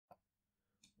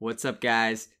What's up,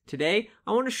 guys? Today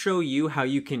I want to show you how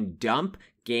you can dump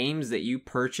games that you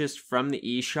purchased from the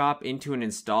eShop into an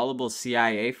installable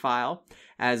CIA file,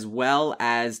 as well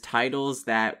as titles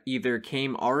that either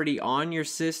came already on your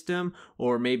system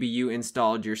or maybe you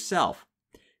installed yourself.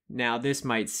 Now, this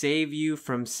might save you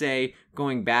from, say,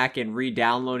 going back and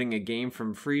re-downloading a game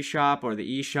from FreeShop or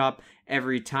the eShop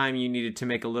every time you needed to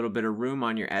make a little bit of room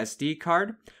on your SD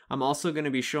card. I'm also going to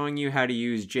be showing you how to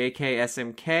use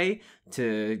JKSMK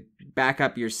to back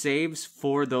up your saves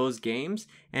for those games,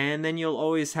 and then you'll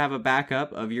always have a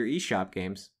backup of your eShop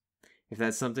games. If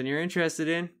that's something you're interested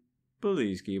in,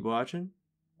 please keep watching.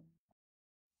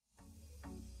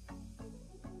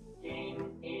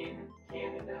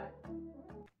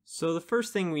 So the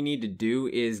first thing we need to do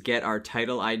is get our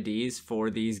title IDs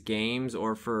for these games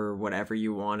or for whatever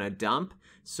you want to dump.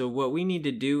 So what we need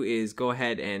to do is go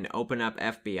ahead and open up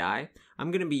FBI. I'm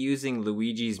going to be using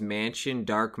Luigi's Mansion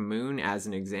Dark Moon as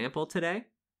an example today.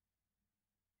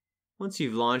 Once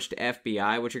you've launched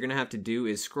FBI, what you're going to have to do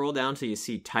is scroll down till you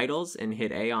see titles and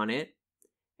hit A on it.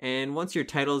 And once your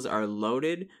titles are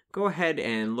loaded, go ahead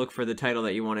and look for the title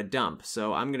that you want to dump.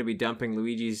 So I'm going to be dumping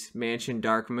Luigi's Mansion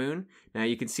Dark Moon. Now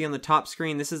you can see on the top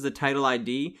screen, this is the title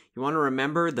ID. You want to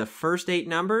remember the first 8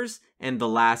 numbers and the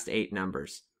last 8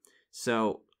 numbers.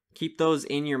 So keep those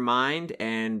in your mind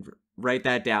and write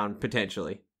that down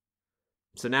potentially.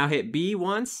 So now hit B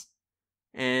once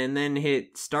and then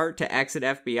hit Start to exit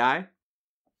FBI.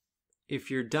 If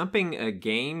you're dumping a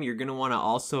game, you're going to want to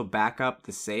also back up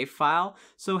the save file.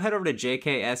 So head over to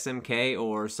JKSMK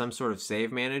or some sort of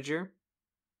save manager.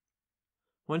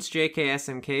 Once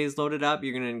JKSMK is loaded up,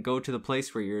 you're going to go to the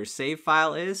place where your save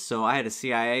file is. So I had a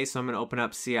CIA, so I'm going to open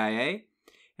up CIA.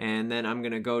 And then I'm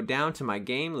going to go down to my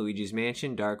game, Luigi's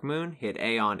Mansion Dark Moon, hit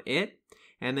A on it.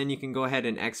 And then you can go ahead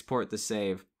and export the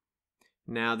save.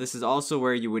 Now this is also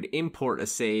where you would import a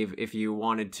save if you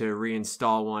wanted to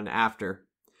reinstall one after.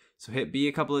 So hit B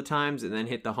a couple of times and then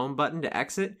hit the home button to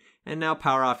exit, and now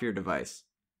power off your device.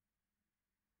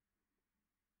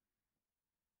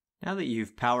 Now that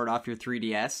you've powered off your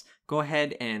 3DS, go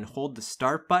ahead and hold the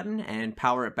start button and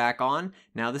power it back on.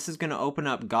 Now this is going to open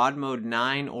up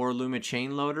Godmode9 or Luma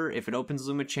Chain Loader. If it opens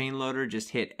Luma Chain Loader, just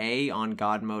hit A on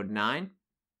Godmode9.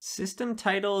 System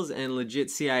titles and legit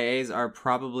CIAs are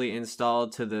probably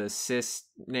installed to the sysnand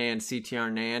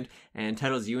CTR NAND, and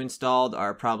titles you installed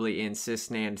are probably in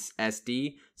sysnand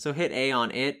SD. So hit A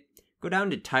on it, go down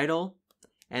to title,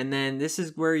 and then this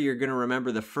is where you're going to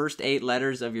remember the first 8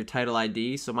 letters of your title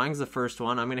ID. So mine's the first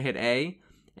one. I'm going to hit A,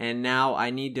 and now I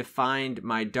need to find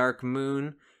my Dark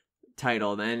Moon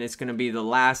title, and it's going to be the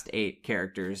last 8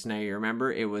 characters. Now you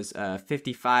remember it was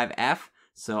 55F,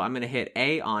 so I'm going to hit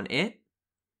A on it.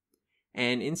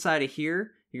 And inside of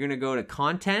here, you're going to go to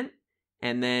content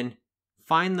and then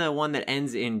find the one that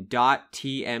ends in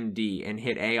 .tmd and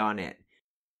hit A on it.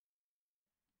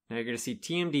 Now you're going to see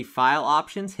TMD file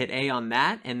options, hit A on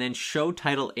that, and then show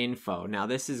title info. Now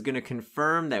this is going to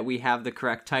confirm that we have the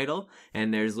correct title,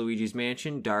 and there's Luigi's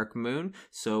Mansion Dark Moon.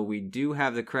 So we do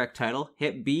have the correct title.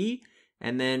 Hit B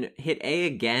and then hit A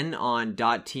again on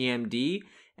 .tmd.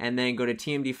 And then go to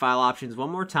TMD file options one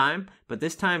more time, but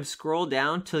this time scroll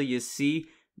down till you see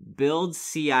build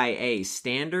CIA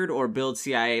standard or build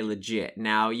CIA legit.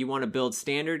 Now you want to build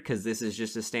standard because this is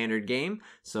just a standard game.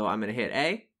 So I'm going to hit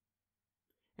A.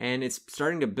 And it's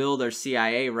starting to build our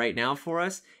CIA right now for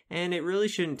us. And it really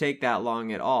shouldn't take that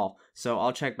long at all. So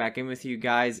I'll check back in with you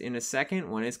guys in a second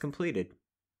when it's completed.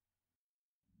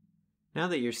 Now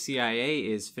that your CIA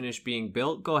is finished being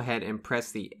built, go ahead and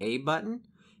press the A button.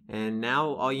 And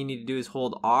now all you need to do is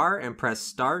hold R and press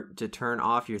start to turn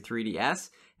off your 3DS.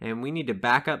 And we need to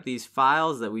back up these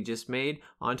files that we just made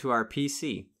onto our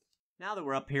PC. Now that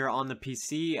we're up here on the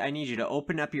PC, I need you to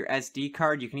open up your SD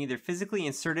card. You can either physically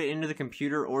insert it into the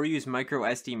computer or use micro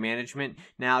SD management.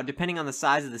 Now, depending on the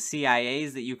size of the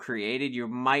CIAs that you created, you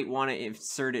might want to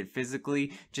insert it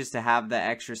physically just to have the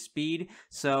extra speed.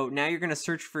 So now you're going to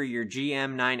search for your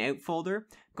GM9 out folder.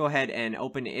 Go ahead and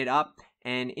open it up.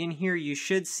 And in here you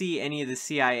should see any of the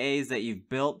CIAs that you've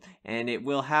built, and it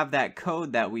will have that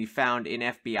code that we found in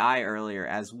FBI earlier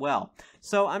as well.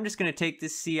 So I'm just going to take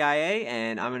this CIA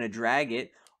and I'm going to drag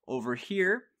it over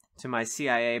here to my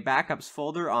CIA backups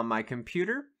folder on my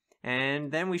computer,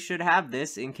 and then we should have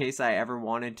this in case I ever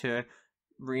wanted to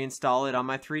reinstall it on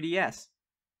my 3DS.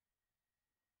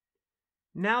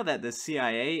 Now that the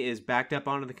CIA is backed up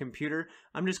onto the computer,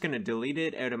 I'm just going to delete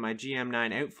it out of my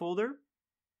GM9 out folder.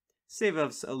 Save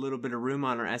us a little bit of room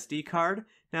on our SD card.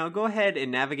 Now go ahead and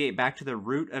navigate back to the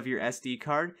root of your SD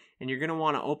card, and you're going to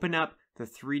want to open up the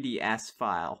 3DS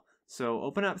file. So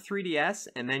open up 3DS,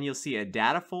 and then you'll see a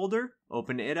data folder.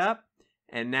 Open it up,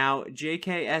 and now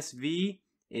JKSV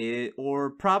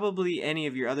or probably any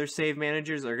of your other save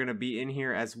managers are going to be in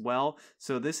here as well.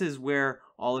 So this is where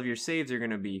all of your saves are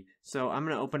going to be. So I'm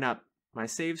going to open up my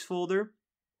saves folder,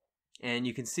 and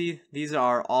you can see these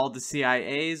are all the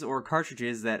CIAs or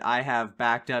cartridges that I have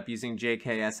backed up using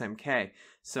JKSMK.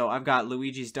 So I've got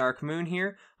Luigi's Dark Moon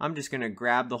here. I'm just going to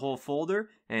grab the whole folder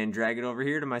and drag it over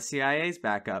here to my CIAs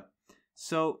backup.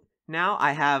 So now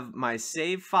I have my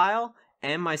save file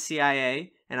and my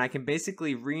CIA, and I can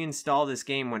basically reinstall this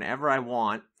game whenever I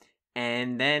want,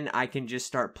 and then I can just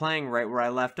start playing right where I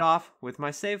left off with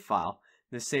my save file.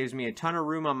 This saves me a ton of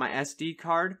room on my SD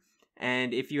card,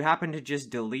 and if you happen to just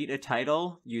delete a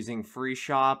title using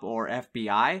FreeShop or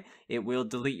FBI, it will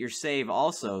delete your save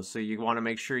also, so you want to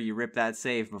make sure you rip that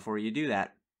save before you do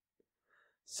that.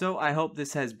 So I hope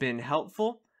this has been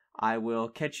helpful. I will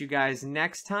catch you guys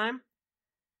next time.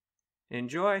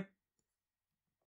 Enjoy!